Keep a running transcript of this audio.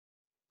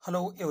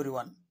Hello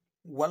everyone,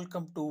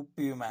 welcome to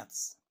PU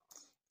Maths.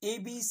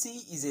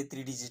 ABC is a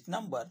three-digit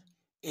number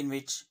in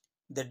which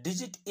the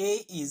digit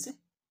A is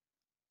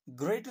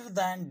greater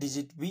than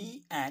digit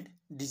B and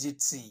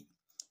digit C.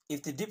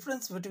 If the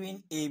difference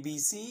between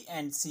ABC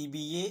and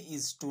CBA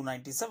is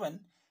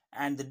 297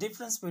 and the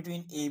difference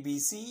between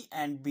ABC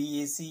and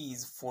BAC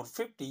is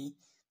 450,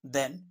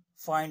 then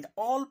find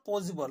all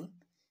possible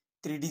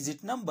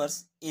three-digit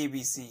numbers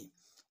ABC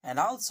and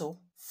also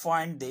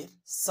find their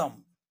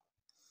sum.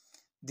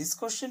 This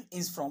question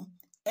is from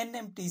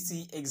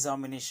NMTC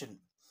examination.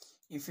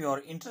 If you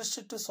are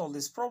interested to solve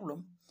this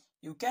problem,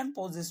 you can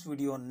pause this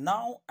video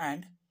now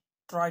and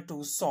try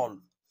to solve.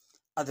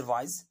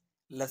 Otherwise,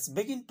 let's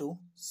begin to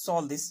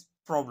solve this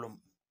problem.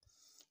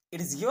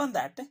 It is given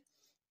that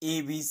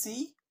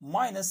ABC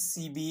minus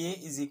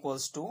CBA is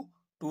equals to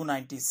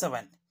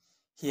 297.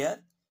 Here,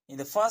 in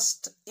the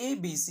first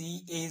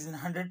ABC, A is in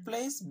 100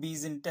 place, B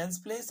is in 10's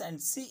place and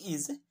C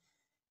is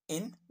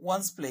in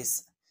 1's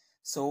place.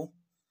 So,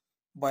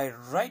 by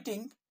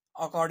writing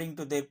according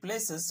to their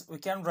places, we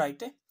can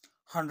write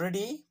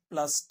 100A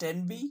plus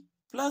 10B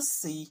plus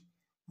C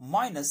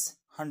minus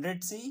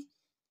 100C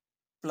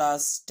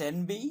plus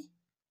 10B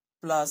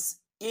plus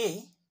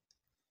A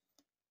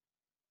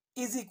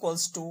is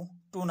equals to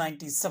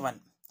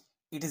 297.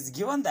 It is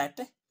given that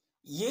A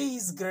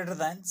is greater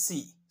than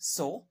C.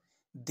 So,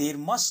 there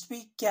must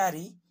be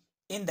carry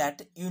in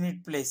that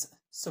unit place.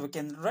 So, we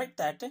can write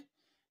that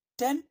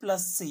 10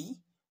 plus C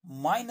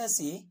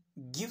minus A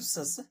gives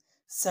us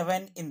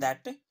 7 in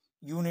that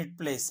unit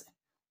place,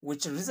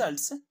 which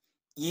results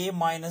A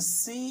minus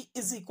C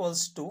is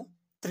equals to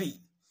 3.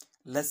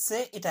 Let's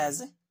say it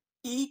as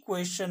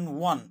equation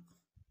 1.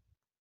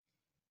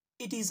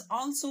 It is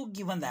also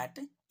given that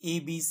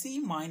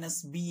ABC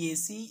minus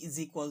BAC is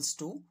equals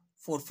to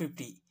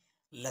 450.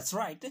 Let's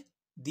write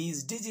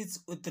these digits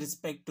with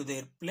respect to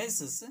their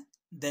places.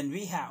 Then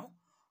we have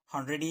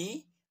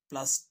 100A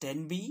plus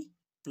 10B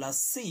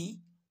plus C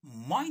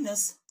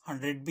minus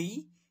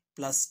 100B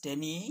plus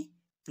 10A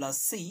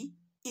plus C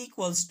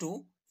equals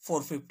to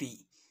 450.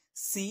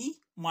 C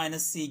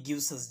minus C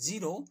gives us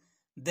 0.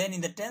 Then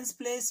in the tens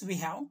place we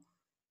have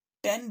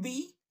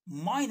 10B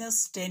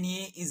minus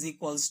 10A is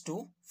equals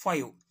to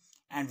 5.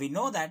 And we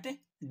know that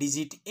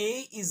digit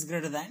A is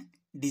greater than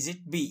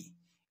digit B.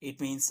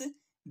 It means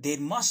there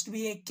must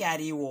be a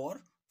carry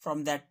over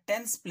from that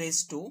tens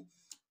place to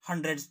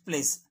hundreds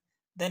place.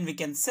 Then we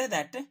can say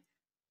that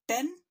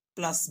 10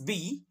 plus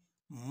B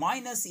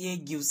minus A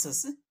gives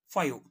us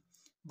 5.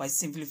 By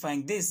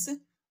simplifying this,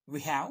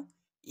 we have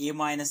A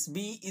minus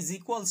B is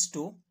equals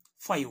to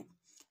 5.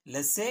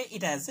 Let's say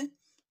it as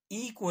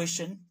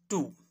equation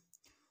 2.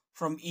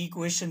 From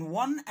equation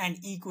 1 and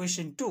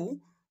equation 2,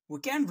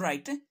 we can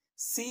write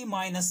C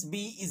minus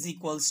B is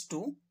equals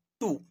to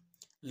 2.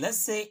 Let's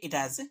say it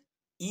as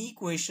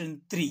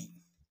equation 3.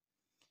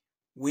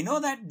 We know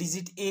that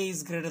digit A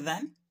is greater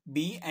than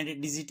B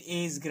and digit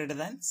A is greater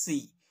than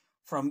C.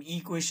 From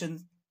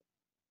equation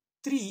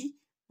 3,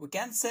 we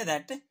can say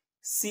that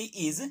C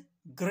is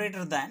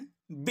greater than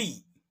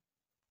B.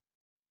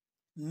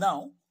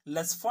 Now,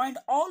 let's find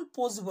all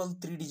possible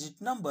three-digit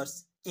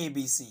numbers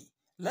ABC.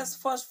 Let's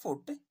first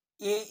put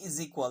A is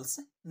equals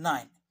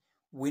 9.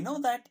 We know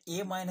that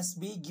A minus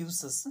B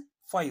gives us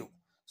 5.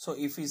 So,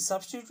 if we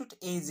substitute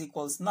A is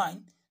equals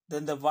 9,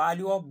 then the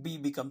value of B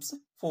becomes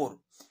 4.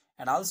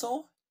 And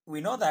also,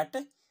 we know that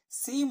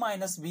C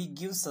minus B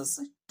gives us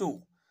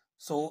 2.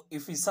 So,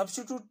 if we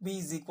substitute B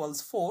is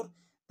equals 4,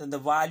 then the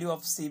value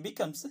of C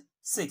becomes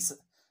 6.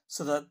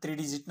 So, the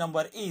three-digit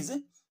number is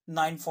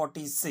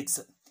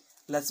 946.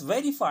 Let's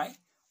verify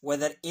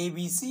whether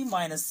ABC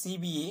minus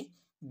CBA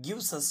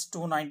gives us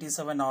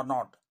 297 or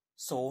not.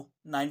 So,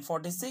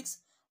 946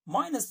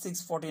 minus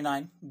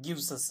 649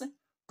 gives us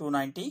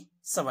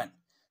 297.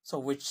 So,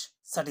 which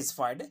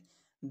satisfied.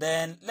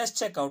 Then, let's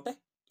check out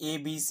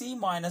ABC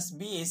minus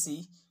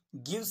BAC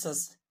gives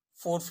us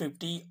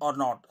 450 or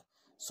not.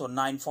 So,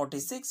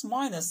 946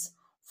 minus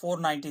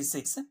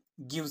 496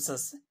 gives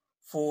us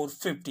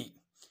 450.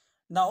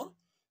 Now,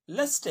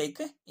 let's take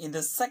in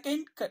the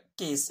second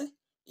case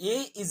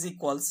A is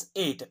equals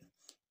 8.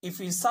 If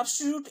we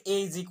substitute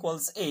A is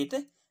equals 8,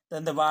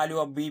 then the value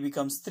of B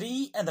becomes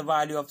 3 and the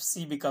value of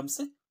C becomes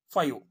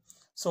 5.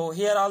 So,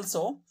 here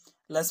also,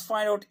 let's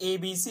find out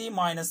ABC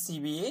minus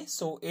CBA.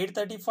 So,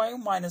 835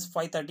 minus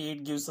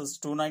 538 gives us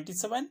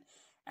 297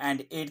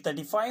 and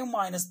 835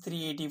 minus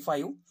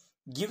 385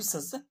 gives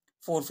us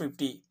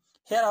 450.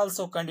 Here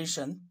also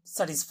condition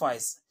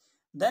satisfies.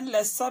 Then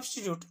let's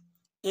substitute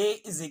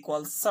A is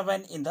equals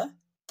 7 in the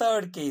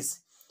third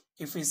case.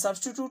 If we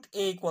substitute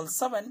A equals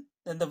 7,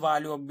 then the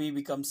value of B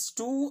becomes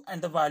 2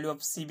 and the value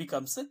of C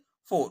becomes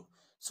 4.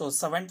 So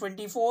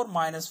 724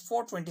 minus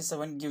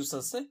 427 gives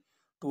us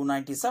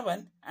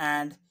 297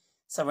 and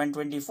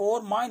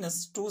 724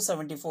 minus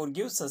 274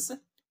 gives us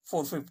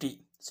 450.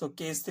 So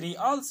case 3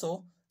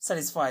 also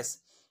satisfies.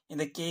 In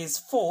the case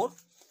 4,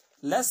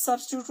 let's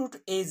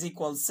substitute A is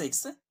equals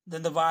 6.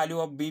 Then the value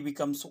of B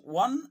becomes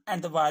 1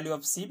 and the value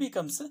of C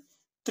becomes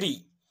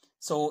 3.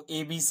 So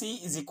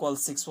ABC is equal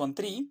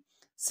 613.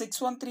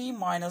 613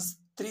 minus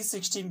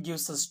 316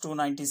 gives us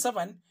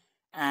 297,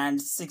 and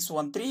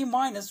 613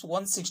 minus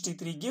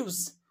 163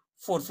 gives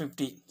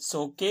 450.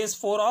 So case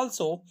 4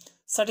 also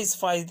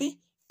satisfies the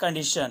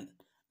condition.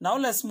 Now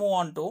let's move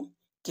on to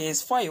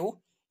case 5.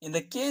 In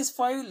the case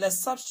 5, let's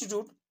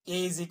substitute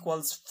A is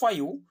equals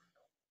 5.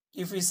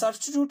 If we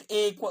substitute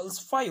A equals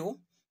 5,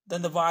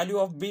 then the value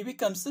of B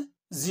becomes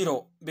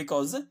 0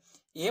 because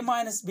A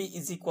minus B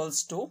is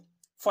equals to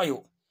 5.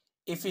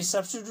 If we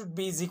substitute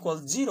B is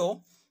equals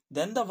 0,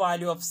 then the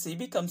value of C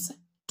becomes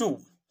 2.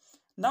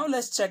 Now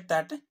let's check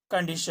that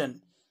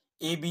condition.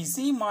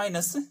 ABC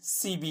minus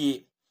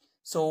CBA.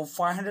 So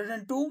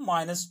 502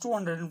 minus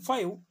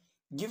 205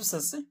 gives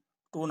us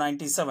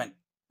 297,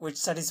 which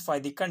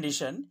satisfies the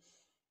condition.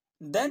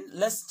 Then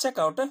let's check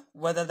out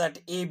whether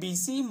that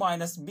ABC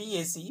minus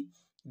BAC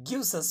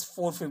gives us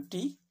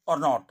 450 or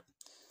not.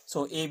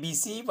 So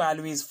ABC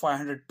value is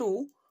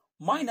 502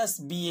 minus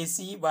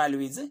BAC value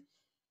is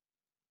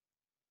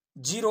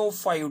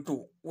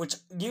 052, which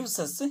gives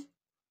us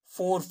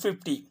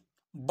 450.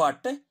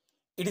 But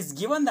it is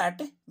given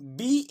that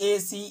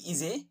BAC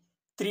is a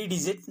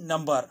 3-digit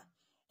number.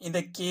 In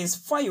the case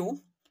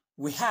 5,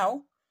 we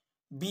have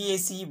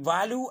BAC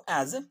value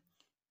as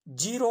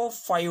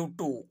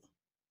 052,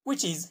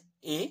 which is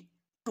a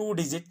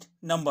 2-digit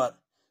number.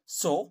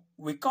 So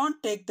we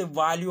can't take the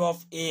value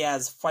of A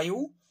as 5,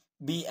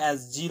 B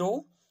as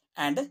 0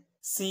 and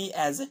C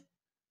as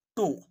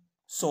 2.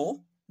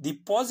 So the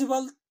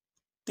possible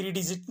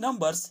 3-digit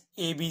numbers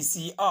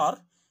ABC are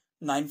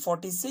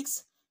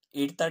 946,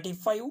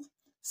 835,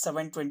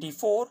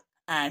 724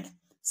 and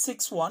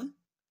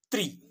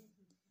 613.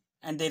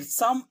 And their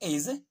sum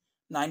is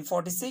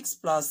 946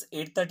 plus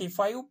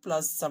 835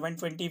 plus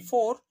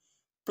 724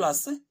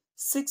 plus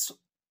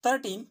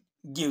 613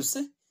 gives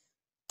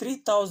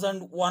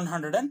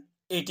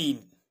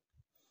 3118.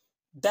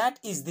 That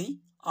is the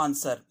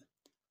answer.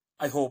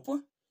 I hope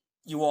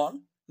you all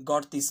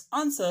got this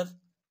answer.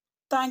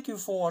 Thank you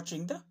for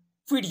watching the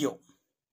video.